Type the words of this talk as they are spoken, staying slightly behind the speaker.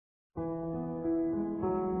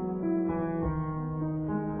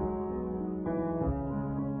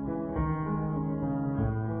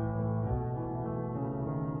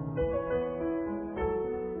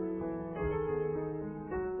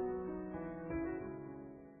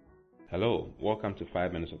Hello, welcome to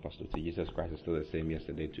 5 Minutes of Apostle T. Jesus Christ is still the same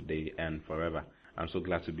yesterday, today, and forever. I'm so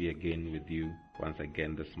glad to be again with you once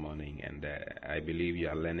again this morning, and I believe you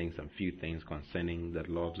are learning some few things concerning the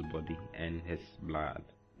Lord's body and His blood.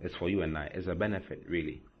 It's for you and I. It's a benefit,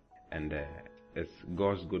 really, and it's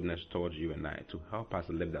God's goodness towards you and I to help us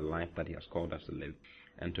live the life that He has called us to live,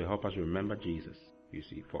 and to help us remember Jesus, you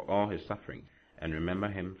see, for all His suffering, and remember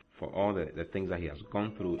Him for all the things that He has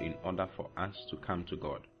gone through in order for us to come to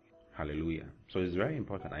God. Hallelujah. So it's very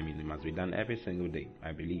important. I mean, it must be done every single day.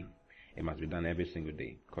 I believe it must be done every single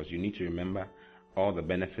day, because you need to remember all the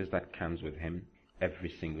benefits that comes with Him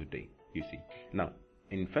every single day, you see. Now,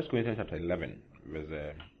 in 1 Corinthians chapter 11,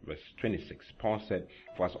 verse 26, Paul said,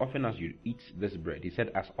 "For as often as you eat this bread," he said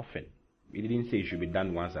as often. He didn't say it should be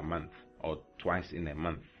done once a month or twice in a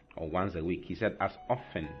month or once a week. He said as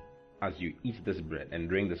often as you eat this bread and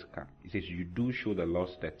drink this cup. He says you do show the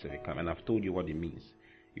Lord's death till He come. And I've told you what it means.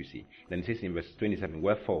 You see, then it says in verse 27,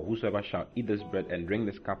 "Wherefore, whosoever shall eat this bread and drink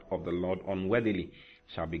this cup of the Lord unworthily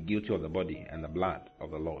shall be guilty of the body and the blood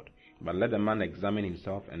of the Lord. But let a man examine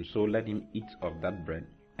himself, and so let him eat of that bread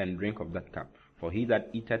and drink of that cup. For he that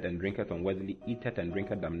eateth and drinketh unworthily eateth and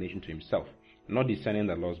drinketh damnation to himself, not discerning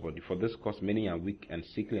the Lord's body. For this cause many are weak and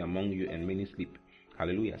sickly among you, and many sleep."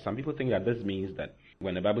 Hallelujah. Some people think that this means that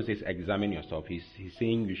when the Bible says examine yourself, he's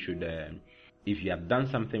saying you should... if you have done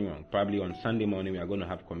something wrong, probably on Sunday morning we are going to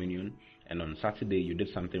have communion, and on Saturday you did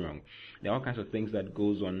something wrong. There are all kinds of things that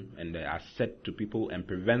goes on and are said to people and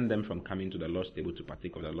prevent them from coming to the Lord's table to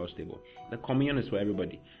partake of the Lord's table. The communion is for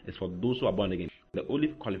everybody. It's for those who are born again. The only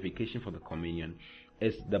qualification for the communion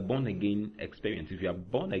is the born again experience. If you are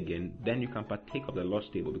born again, then you can partake of the Lord's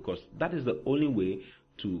table, because that is the only way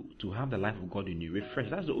to have the life of God in you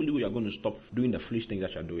refreshed. That's the only way you're going to stop doing the foolish things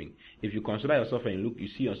that you're doing. If you consider yourself and look, you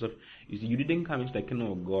see yourself, you didn't come into the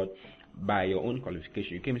kingdom of God by your own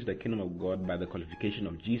qualification. You came into the kingdom of God by the qualification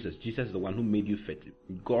of Jesus. Jesus is the one who made you fit.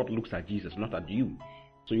 God looks at Jesus, not at you.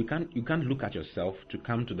 So you can't look at yourself to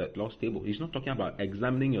come to the Lord's table. He's not talking about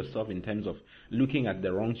examining yourself in terms of looking at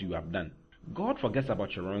the wrongs you have done. God forgets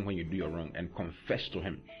about your wrong when you do your wrong and confess to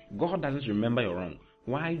Him. God doesn't remember your wrong.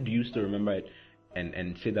 Why do you still remember it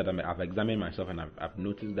and say that I've examined myself and I've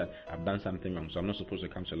noticed that I've done something wrong, so I'm not supposed to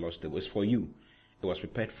come to the Lord's table? It's for you. It was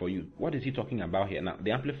prepared for you. What is he talking about here? Now,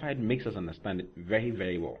 the Amplified makes us understand it very,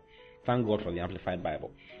 very well. Thank God for the Amplified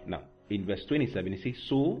Bible. Now, in verse 27, it says,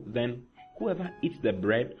 "So then, whoever eats the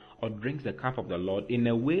bread or drinks the cup of the Lord in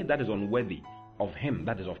a way that is unworthy of Him,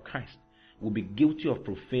 that is of Christ, will be guilty of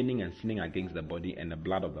profaning and sinning against the body and the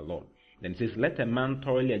blood of the Lord." Then it says, "Let a man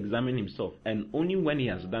thoroughly examine himself, and only when he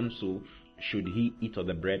has done so should he eat of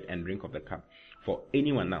the bread and drink of the cup. For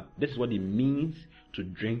anyone," now, this is what it means to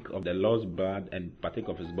drink of the Lord's blood and partake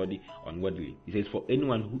of His body unworthily. He says, "For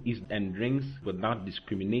anyone who eats and drinks without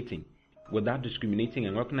discriminating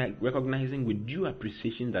and recognizing with due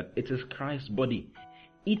appreciation that it is Christ's body,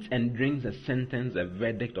 eats and drinks a sentence, a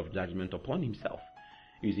verdict of judgment upon himself."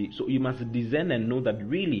 You see, so you must discern and know that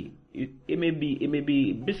really it may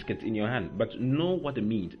be biscuit in your hand, but know what it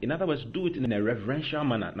means. In other words, do it in a reverential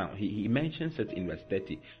manner. Now he mentions it in verse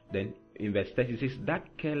 30. Then in verse 30 he says, "That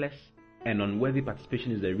careless and unworthy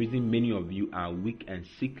participation is the reason many of you are weak and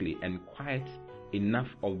sickly, and quite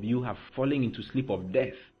enough of you have fallen into sleep of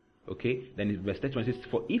death." Okay, then in verse 31 it says,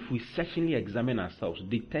 "For if we searchingly examine ourselves,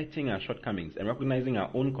 detecting our shortcomings and recognizing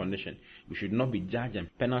our own condition, we should not be judged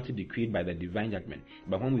and penalty decreed by the divine judgment.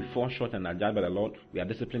 But when we fall short and are judged by the Lord, we are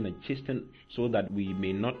disciplined and chastened, so that we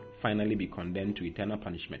may not finally be condemned to eternal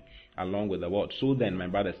punishment along with the world. So then, my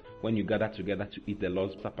brothers, when you gather together to eat the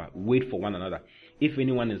Lord's supper, wait for one another. If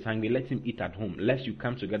anyone is hungry, let him eat at home, lest you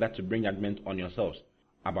come together to bring judgment on yourselves.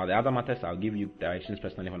 About the other matters, I'll give you directions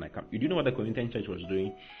personally when I come." You do know what the Corinthian church was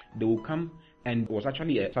doing? They would come, and it was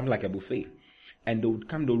actually something like a buffet. And they would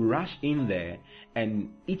come, they would rush in there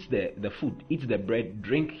and eat the food, eat the bread,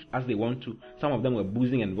 drink as they want to. Some of them were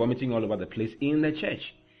boozing and vomiting all over the place in the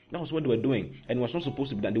church. That was what they were doing. And it was not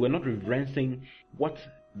supposed to be done. They were not reverencing what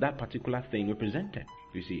that particular thing represented.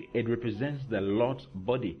 You see, it represents the Lord's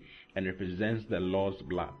body and represents the Lord's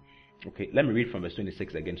blood. Okay, let me read from verse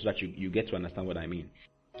 26 again so that you get to understand what I mean.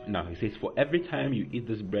 Now he says, "For every time you eat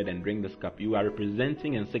this bread and drink this cup, you are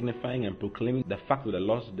representing and signifying and proclaiming the fact of the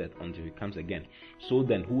Lord's death until He comes again. So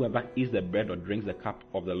then, whoever eats the bread or drinks the cup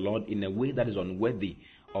of the Lord in a way that is unworthy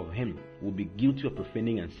of Him will be guilty of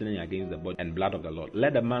profaning and sinning against the body and blood of the Lord.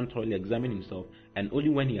 Let a man thoroughly examine himself, and only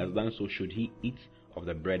when he has done so should he eat of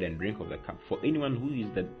the bread and drink of the cup. For anyone who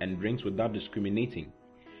eats and drinks without discriminating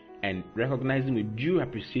and recognizing with due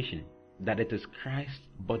appreciation that it is Christ's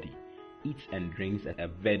body, eats and drinks a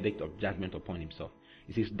verdict of judgment upon himself."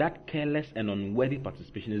 He says that careless and unworthy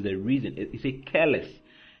participation is the reason. It's a careless.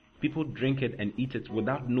 People drink it and eat it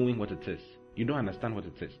without knowing what it is. You don't understand what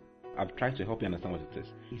it is. I've tried to help you understand what it is.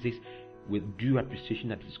 He says, with due appreciation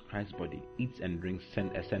that is Christ's body, eats and drinks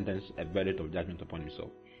a sentence, a verdict of judgment upon himself.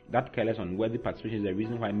 That careless, unworthy participation is the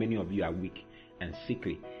reason why many of you are weak and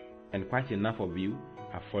sickly, and quite enough of you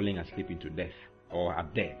are falling asleep into death or are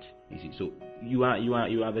dead. You see, so you are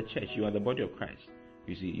the church. You are the body of Christ.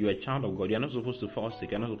 You see, you are a child of God. You are not supposed to fall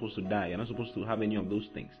sick. You are not supposed to die. You are not supposed to have any of those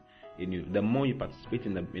things in you. The more you participate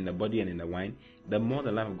in the body and in the wine, the more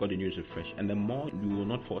the life of God in you is refreshed, and the more you will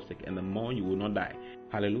not fall sick, and the more you will not die.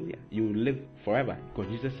 Hallelujah. You will live forever,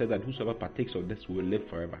 because Jesus said that whosoever partakes of this will live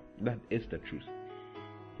forever. That is the truth.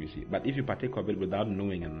 You see, but if you partake of it without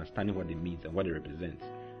knowing and understanding what it means and what it represents,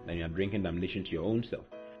 then you are drinking damnation to your own self.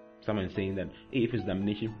 Someone is saying that, hey, if it's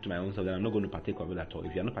damnation to my own self, then I'm not going to partake of it at all.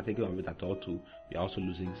 If you're not partaking of it at all too, you're also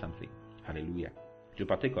losing something. Hallelujah. To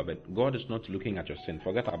partake of it, God is not looking at your sin.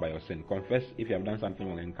 Forget about your sin. Confess if you have done something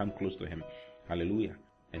wrong and come close to Him. Hallelujah.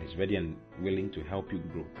 And He's ready and willing to help you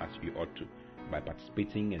grow as you ought to, by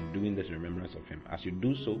participating and doing this in remembrance of Him. As you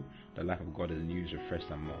do so, the life of God in you is refreshed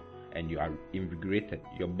some more, and you are invigorated.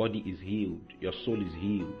 Your body is healed. Your soul is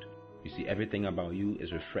healed. You see, everything about you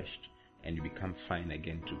is refreshed, and you become fine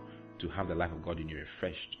again to have the life of God in you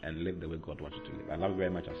refreshed and live the way God wants you to live. I love you very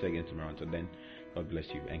much. I'll see you again tomorrow. Until then, God bless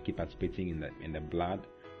you, and keep participating in the blood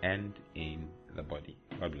and in the body.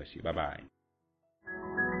 God bless you. Bye-bye.